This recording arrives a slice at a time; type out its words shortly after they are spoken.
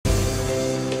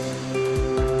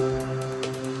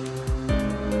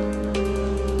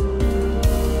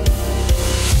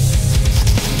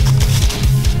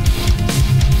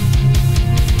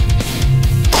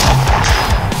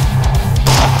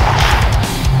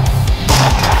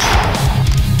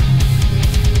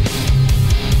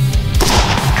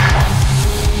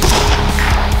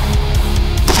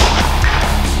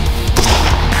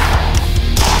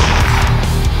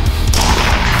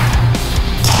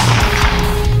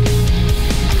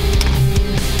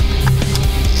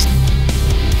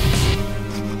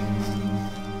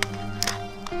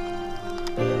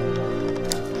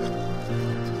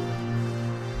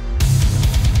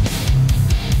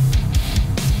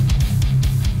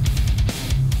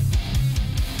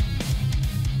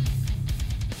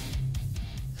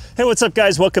Hey, what's up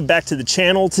guys? Welcome back to the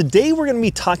channel. Today we're going to be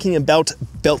talking about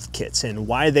belt kits and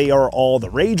why they are all the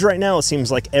rage right now. It seems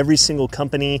like every single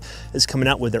company is coming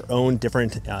out with their own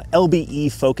different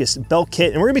LBE focused belt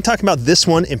kit. And we're going to be talking about this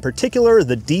one in particular,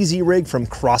 the DZ rig from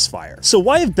Crossfire. So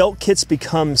why have belt kits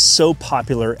become so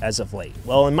popular as of late?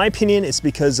 Well, in my opinion, it's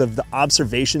because of the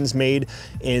observations made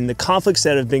in the conflicts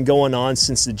that have been going on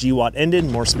since the GWOT ended,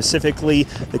 more specifically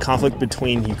the conflict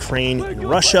between Ukraine and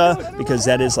Russia, because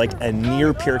that is like a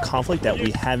near peer conflict that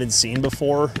we haven't seen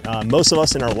before, most of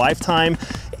us in our lifetime.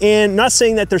 And not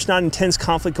saying that there's not intense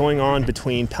conflict going on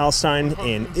between Palestine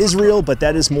and Israel, but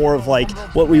that is more of like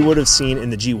what we would have seen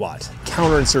in the GWOT,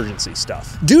 counterinsurgency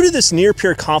stuff. Due to this near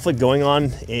peer conflict going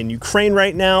on in Ukraine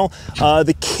right now,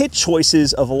 the kit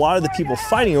choices of a lot of the people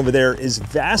fighting over there is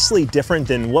vastly different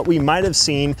than what we might have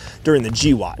seen during the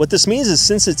GWOT. What this means is,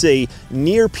 since it's a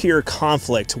near peer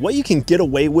conflict, what you can get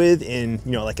away with in,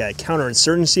 like a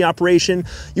counterinsurgency operation,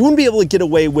 you wouldn't be able to get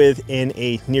away with in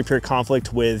a near peer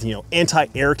conflict with,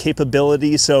 anti-air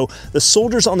capability. So the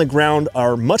soldiers on the ground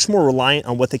are much more reliant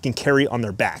on what they can carry on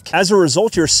their back. As a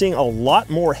result, you're seeing a lot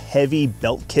more heavy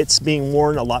belt kits being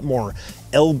worn, a lot more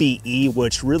LBE,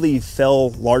 which really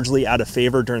fell largely out of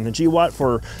favor during the GWOT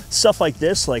for stuff like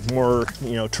this, like more,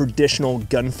 traditional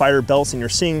gunfighter belts. And you're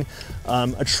seeing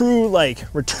a true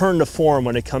return to form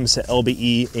when it comes to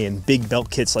LBE and big belt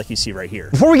kits like you see right here.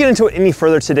 Before we get into it any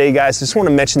further today, guys, I just want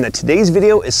to mention that today's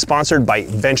video is sponsored by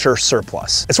Venture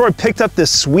Surplus. It's where I picked up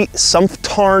this sweet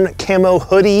Sumpftarn camo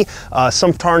hoodie.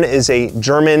 Sumpftarn is a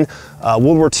German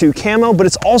World War II camo, but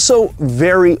it's also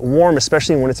very warm,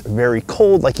 especially when it's very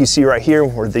cold, like you see right here,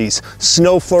 or these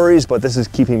snow flurries, but this is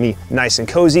keeping me nice and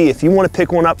cozy. If you want to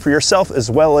pick one up for yourself,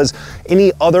 as well as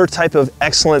any other type of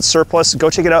excellent surplus, go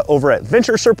check it out over at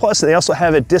Venture Surplus. And they also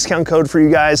have a discount code for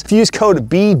you guys. If you use code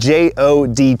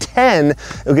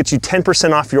BJOD10, it'll get you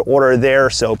 10% off your order there.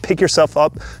 So pick yourself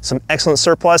up some excellent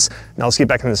surplus. Now let's get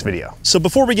back into this video. So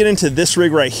before we get into this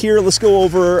rig right here, let's go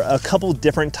over a couple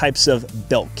different types of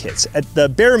belt kits. At the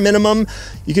bare minimum,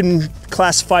 you can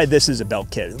classify this as a belt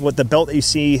kit. What the belt that you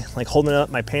see, like holding up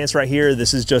my pants right here,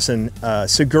 this is just an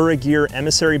Ciguera gear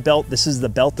emissary belt. This is the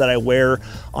belt that I wear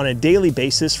on a daily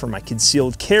basis for my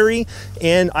concealed carry.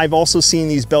 And I've also seen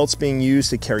these belts being used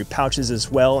to carry pouches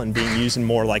as well, and being used in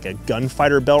more like a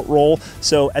gunfighter belt role.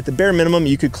 So at the bare minimum,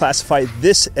 you could classify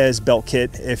this as belt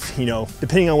kit if,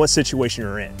 depending on what situation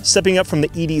you're in. Stepping up from the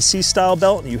EDC style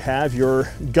belt, you have your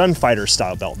gunfighter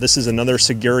style belt. This is another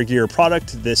Ciguera gear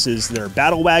product. This is their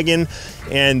battle wagon,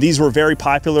 and these were very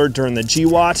popular during the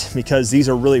GWOT because these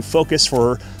are really focused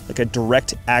for like a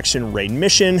direct action raid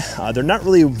mission. They're not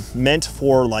really meant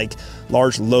for like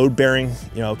large load bearing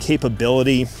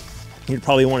capability. You'd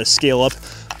probably want to scale up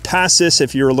past this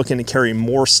if you're looking to carry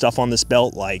more stuff on this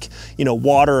belt, like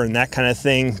water and that kind of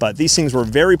thing. But these things were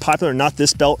very popular, not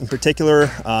this belt in particular.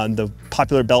 The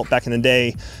popular belt back in the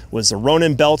day was the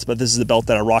Ronin belt, but this is the belt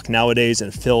that I rock nowadays,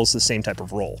 and it fills the same type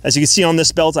of role. As you can see on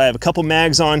this belt, I have a couple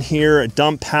mags on here, a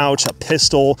dump pouch, a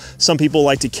pistol. Some people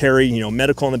like to carry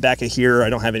medical on the back of here. I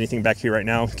don't have anything back here right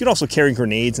now. You could also carry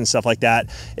grenades and stuff like that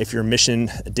if your mission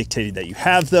dictated that you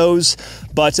have those.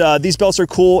 But these belts are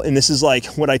cool, and this is like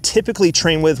what I typically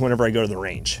train with whenever I go to the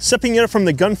range. Stepping it up from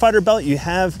the gunfighter belt, you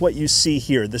have what you see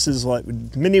here. This is what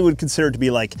many would consider to be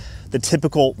like the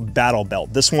typical battle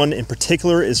belt. This one in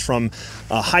particular is from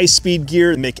High Speed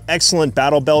Gear. They make excellent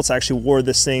battle belts. I actually wore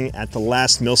this thing at the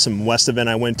last Milsim West event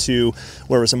I went to,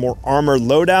 where it was a more armored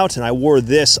loadout, and I wore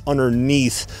this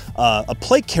underneath a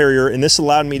plate carrier, and this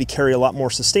allowed me to carry a lot more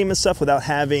sustainment stuff without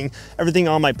having everything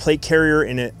on my plate carrier.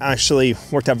 And it actually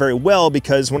worked out very well,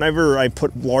 because whenever I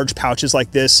put large pouches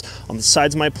like this on the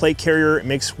sides of my plate carrier, it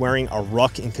makes wearing a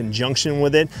ruck in conjunction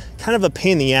with it kind of a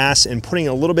pain in the ass, and putting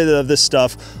a little bit of this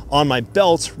stuff on my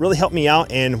belt really helped me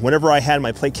out. And whenever I had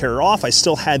my plate carrier off, I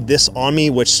still had this on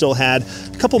me, which still had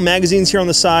a couple magazines here on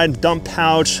the side, dump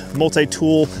pouch,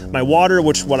 multi-tool, my water,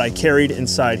 which what I carried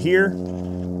inside here,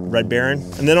 Red Baron.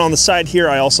 And then on the side here,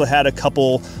 I also had a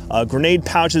couple grenade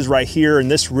pouches right here,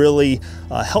 and this really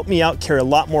helped me out carry a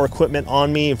lot more equipment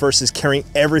on me versus carrying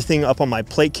everything up on my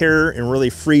plate carrier, and really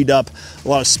freed up a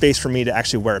lot of space for me to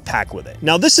actually wear a pack with it.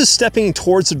 Now this is stepping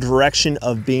towards the direction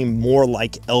of being more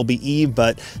like LBE,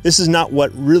 but this is not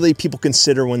what really people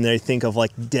consider when they think of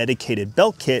like dedicated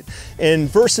belt kit, and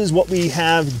versus what we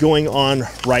have going on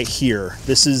right here.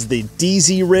 This is the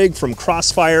DZ rig from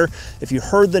Crossfire. If you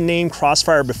heard the name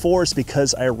Crossfire before, it's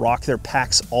because I rock their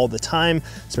packs all the time,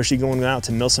 especially especially going out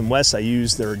to Milsom West. I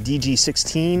use their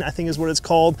DG16, I think is what it's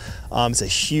called. It's a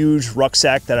huge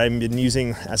rucksack that I've been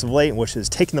using as of late, which has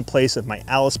taken the place of my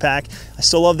Alice pack. I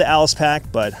still love the Alice pack,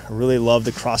 but I really love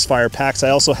the Crossfire packs. I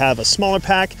also have a smaller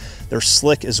pack. They're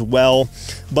slick as well,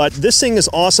 but this thing is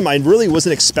awesome. I really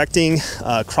wasn't expecting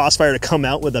Crossfire to come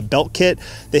out with a belt kit.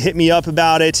 They hit me up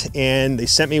about it and they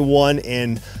sent me one,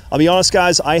 and I'll be honest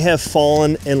guys, I have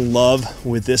fallen in love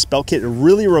with this belt kit. It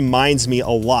really reminds me a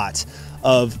lot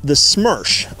of the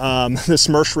Smersh. The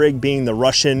Smersh rig being the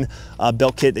Russian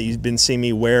belt kit that you've been seeing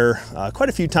me wear quite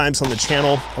a few times on the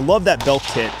channel. I love that belt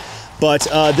kit. But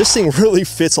this thing really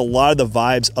fits a lot of the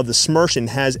vibes of the Smersh and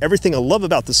has everything I love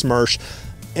about the Smersh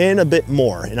and a bit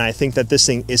more. And I think that this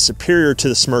thing is superior to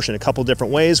the Smersh in a couple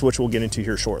different ways, which we'll get into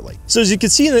here shortly. So as you can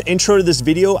see in the intro to this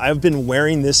video, I've been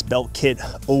wearing this belt kit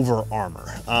over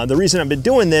armor. The reason I've been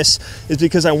doing this is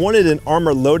because I wanted an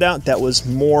armor loadout that was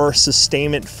more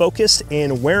sustainment focused,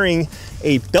 and wearing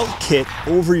a belt kit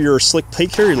over your slick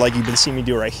plate carrier like you've been seeing me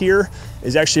do right here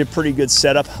is actually a pretty good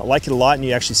setup. I like it a lot, and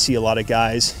you actually see a lot of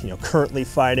guys, currently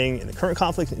fighting in the current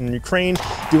conflict in Ukraine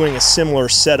doing a similar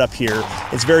setup here.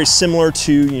 It's very similar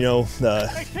to,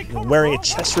 wearing a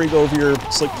chest rig over your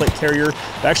slick plate carrier.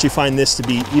 I actually find this to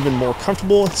be even more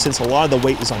comfortable since a lot of the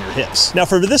weight is on your hips. Now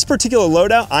for this particular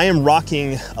loadout, I am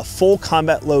rocking a full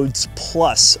combat loads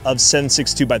plus of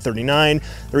 7.62x39.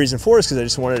 The reason for it is because I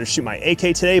just wanted to shoot my AK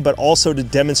today, but also to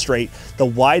demonstrate the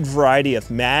wide variety of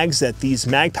mags that these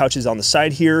mag pouches on the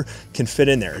side here can fit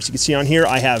in there. As you can see on here,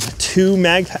 I have two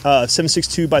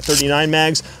 7.62x39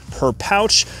 mags per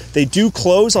pouch. They do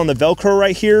close on the Velcro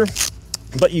right here,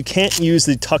 but you can't use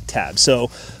the tuck tab.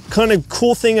 So kind of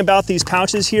cool thing about these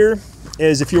pouches here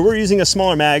is if you were using a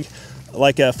smaller mag,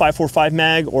 like a 5.45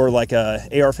 mag or like a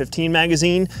AR-15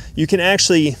 magazine, you can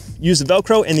actually use the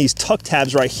Velcro and these tuck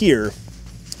tabs right here,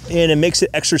 and it makes it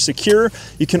extra secure.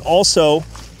 You can also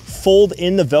fold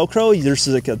in the Velcro. There's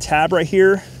like a tab right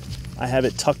here. I have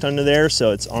it tucked under there,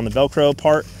 so it's on the Velcro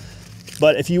part.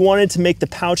 But if you wanted to make the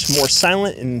pouch more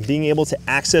silent and being able to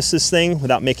access this thing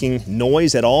without making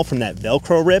noise at all from that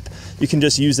Velcro rip, you can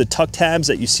just use the tuck tabs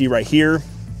that you see right here.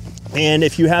 And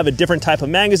if you have a different type of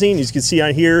magazine, as you can see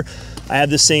on here, I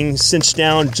have this thing cinched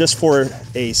down just for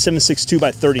a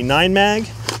 7.62x39 mag.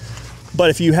 But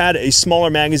if you had a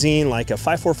smaller magazine like a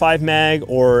 5.45 mag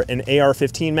or an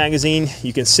AR-15 magazine,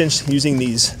 you can cinch using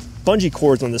these bungee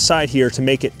cords on the side here to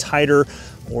make it tighter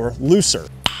or looser.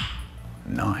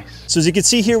 Nice. So as you can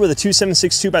see here with the two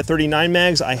 7.62x39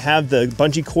 mags, I have the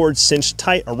bungee cord cinched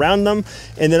tight around them,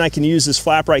 and then I can use this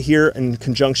flap right here in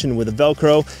conjunction with the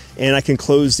Velcro, and I can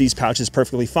close these pouches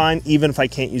perfectly fine, even if I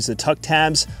can't use the tuck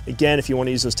tabs. Again, if you want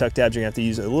to use those tuck tabs, you're gonna have to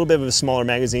use a little bit of a smaller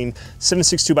magazine.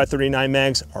 7.62x39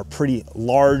 mags are pretty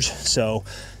large, so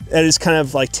that is kind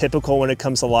of like typical when it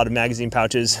comes to a lot of magazine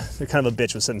pouches. They're kind of a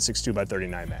bitch with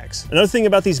 7.62x39 mags. Another thing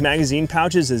about these magazine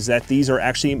pouches is that these are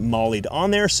actually mollied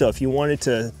on there, so if you wanted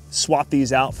to swap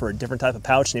these out for a different type of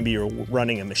pouch, maybe you're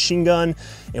running a machine gun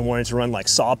and wanted to run like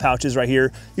saw pouches right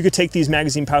here, you could take these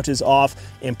magazine pouches off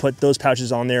and put those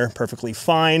pouches on there perfectly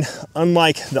fine.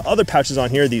 Unlike the other pouches on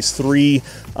here, these three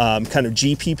kind of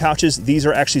GP pouches, these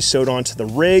are actually sewed onto the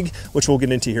rig, which we'll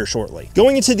get into here shortly.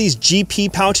 Going into these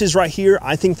GP pouches right here,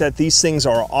 I think that these things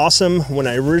are awesome. When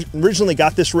I originally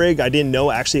got this rig, I didn't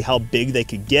know actually how big they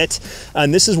could get.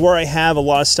 And this is where I have a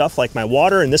lot of stuff like my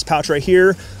water in this pouch right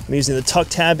here. I'm using the tuck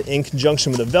tab in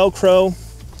conjunction with the Velcro.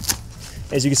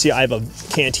 As you can see, I have a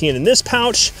canteen in this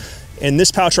pouch. In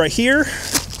this pouch right here,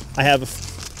 I have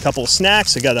a couple of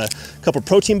snacks. I got a couple of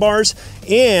protein bars.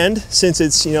 And since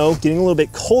it's, getting a little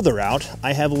bit colder out,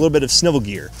 I have a little bit of snivel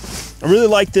gear. I really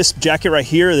like this jacket right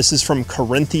here. This is from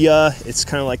Corinthia. It's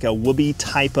kind of like a whoopee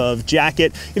type of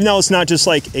jacket, even though it's not just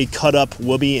like a cut up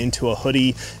whoopee into a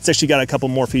hoodie. It's actually got a couple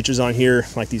more features on here,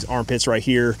 like these armpits right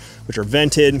here, which are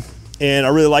vented. And I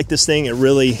really like this thing. It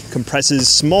really compresses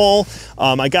small.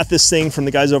 I got this thing from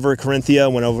the guys over at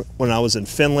Corinthia when I was in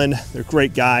Finland. They're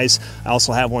great guys. I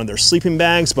also have one of their sleeping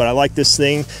bags, but I like this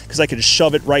thing because I could just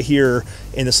shove it right here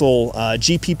in this little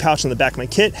GP pouch on the back of my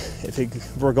kit.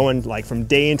 If we're going like from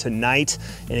day into night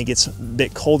and it gets a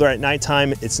bit colder at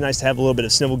nighttime, it's nice to have a little bit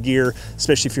of snivel gear,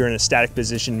 especially if you're in a static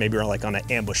position, maybe you're like on an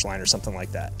ambush line or something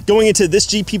like that. Going into this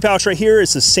GP pouch right here,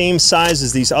 it's the same size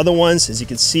as these other ones. As you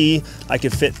can see, I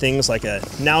could fit things like a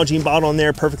Nalgene bottle in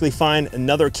there, perfectly fine.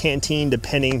 Another canteen,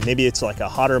 depending, maybe it's like a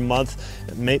hotter month,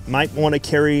 might want to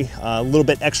carry a little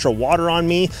bit extra water on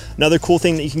me. Another cool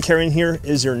thing that you can carry in here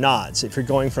is your nods. If you're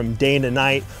going from day into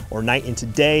night or night into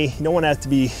day, you don't want to have to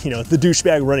be, you know, the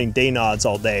douchebag running day nods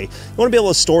all day. You want to be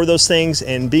able to store those things,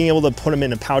 and being able to put them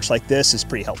in a pouch like this is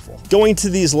pretty helpful. Going to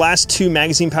these last two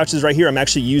magazine pouches right here, I'm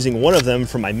actually using one of them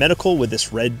for my medical with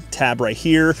this red tab right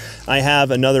here. I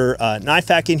have another knife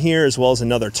pack in here, as well as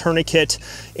another tourniquet.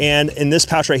 And in this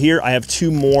pouch right here, I have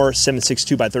two more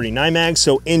 7.62x39 mags.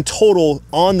 So in total,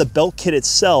 on the belt kit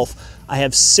itself, I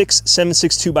have 6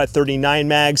 7.62x39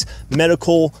 mags,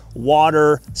 medical,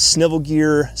 water, snivel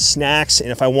gear, snacks, and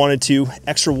if I wanted to,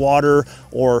 extra water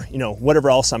or, you know, whatever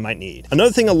else I might need.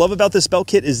 Another thing I love about this belt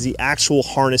kit is the actual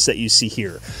harness that you see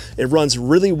here. It runs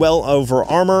really well over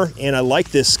armor, and I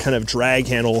like this kind of drag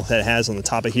handle that it has on the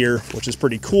top of here, which is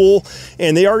pretty cool.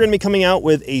 And they are going to be coming out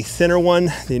with a thinner one.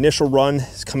 The initial run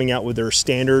is coming out with their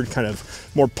standard kind of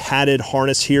more padded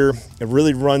harness here. It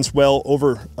really runs well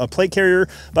over a plate carrier,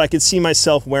 but I could see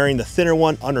myself wearing the thinner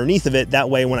one underneath of it. That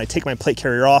way, when I take my plate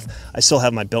carrier off, I still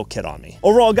have my belt kit on me.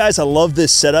 Overall, guys, I love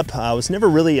this setup. I was never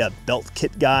really a belt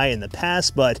kit guy in the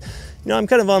past, but you know, I'm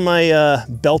kind of on my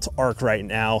belt arc right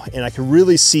now, and I can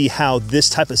really see how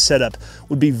this type of setup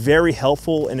would be very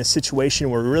helpful in a situation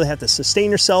where you really have to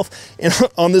sustain yourself. And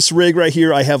on this rig right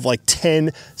here, I have like 10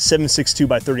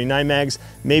 7.62x39 mags.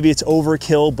 Maybe it's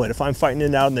overkill, but if I'm fighting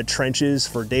it out in the trenches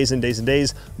for days and days and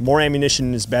days, more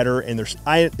ammunition is better. And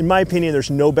in my opinion,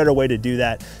 there's no better way to do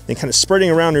that than kind of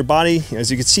spreading around your body. You know, as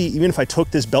you can see, even if I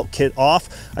took this belt kit off,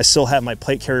 I still have my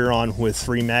plate carrier on with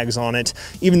 3 mags on it.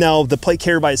 Even though the plate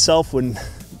carrier by itself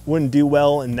wouldn't do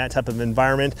well in that type of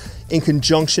environment, in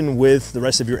conjunction with the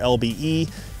rest of your LBE,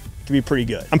 can be pretty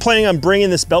good. I'm planning on bringing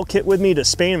this belt kit with me to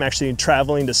Spain. I'm actually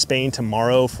traveling to Spain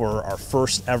tomorrow for our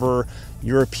first ever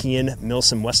European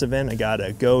Milsim West event. I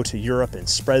gotta go to Europe and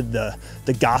spread the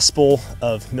gospel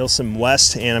of Milsim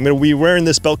West, and I'm gonna be wearing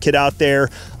this belt kit out there,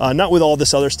 not with all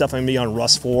this other stuff. I'm gonna be on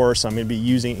Rust 4, so I'm gonna be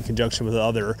using it in conjunction with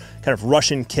other kind of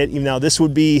Russian kit, even though this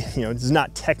would be, you know, this is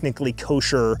not technically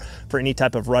kosher for any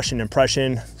type of Russian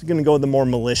impression. I'm gonna go the more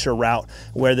militia route,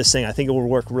 wear this thing. I think it will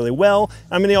work really well.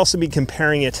 I'm gonna also be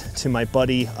comparing it to my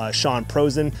buddy Sean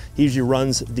Prosen. He usually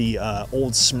runs the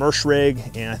old Smersh rig,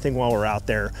 and I think while we're out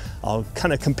there, I'll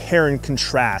kind of compare and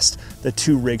contrast the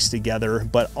two rigs together.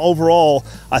 But overall,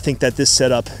 I think that this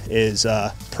setup is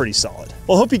pretty solid.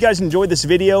 Well, I hope you guys enjoyed this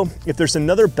video. If there's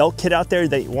another belt kit out there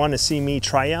that you want to see me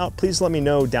try out, please let me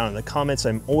know down in the comments.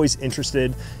 I'm always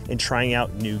interested in trying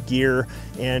out new gear,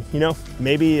 and you know,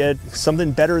 maybe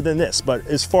something better than this. But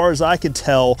as far as I could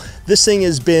tell, this thing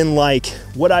has been like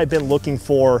what I've been looking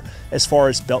for as far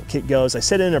as belt kit goes. I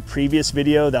said in a previous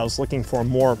video that I was looking for a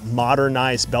more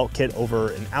modernized belt kit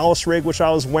over an Alice rig, which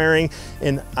I was wearing,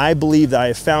 and I believe that I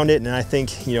have found it. And I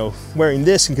think, you know, wearing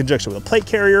this in conjunction with a plate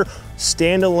carrier,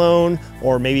 standalone,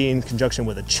 or maybe in conjunction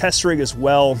with a chest rig as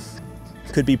well,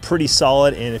 could be pretty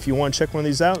solid. And if you want to check one of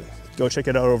these out, go check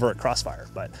it out over at Crossfire.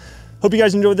 But hope you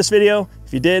guys enjoyed this video.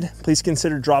 If you did, please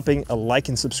consider dropping a like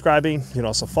and subscribing. You can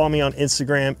also follow me on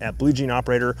Instagram at Blue Jean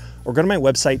Operator, or go to my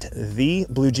website,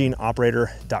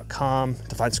 thebluejeanoperator.com,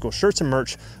 to find school shirts and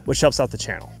merch, which helps out the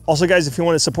channel. Also, guys, if you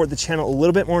want to support the channel a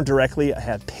little bit more directly, I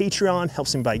have Patreon,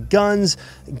 helps me buy guns,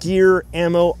 gear,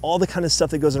 ammo, all the kind of stuff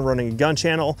that goes in running a gun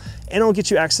channel, and it'll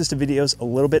get you access to videos a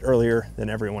little bit earlier than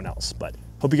everyone else. But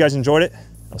hope you guys enjoyed it.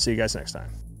 I'll see you guys next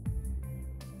time.